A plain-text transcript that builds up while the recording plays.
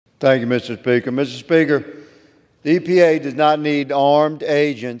Thank you, Mr. Speaker. Mr. Speaker, the EPA does not need armed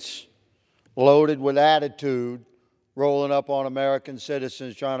agents loaded with attitude rolling up on American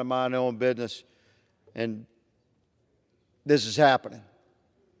citizens trying to mind their own business. And this is happening.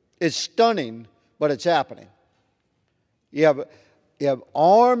 It's stunning, but it's happening. You have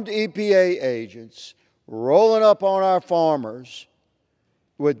armed EPA agents rolling up on our farmers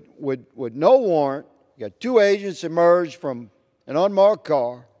with no warrant. You got two agents emerged from an unmarked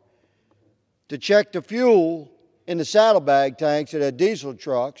car to check the fuel in the saddlebag tanks of their diesel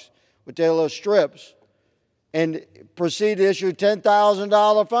trucks with their little strips and proceed to issue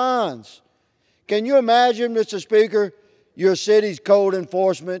 $10,000 fines. Can you imagine, Mr. Speaker, your city's code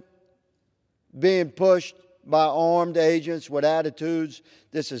enforcement being pushed by armed agents with attitudes?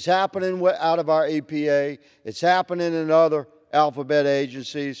 This is happening out of our EPA. It's happening in other alphabet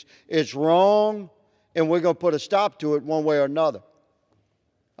agencies. It's wrong, and we're going to put a stop to it one way or another.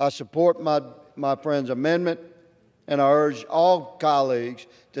 I support my friend's amendment, and I urge all colleagues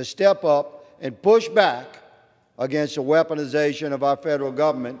to step up and push back against the weaponization of our federal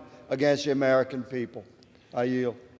government against the American people. I yield.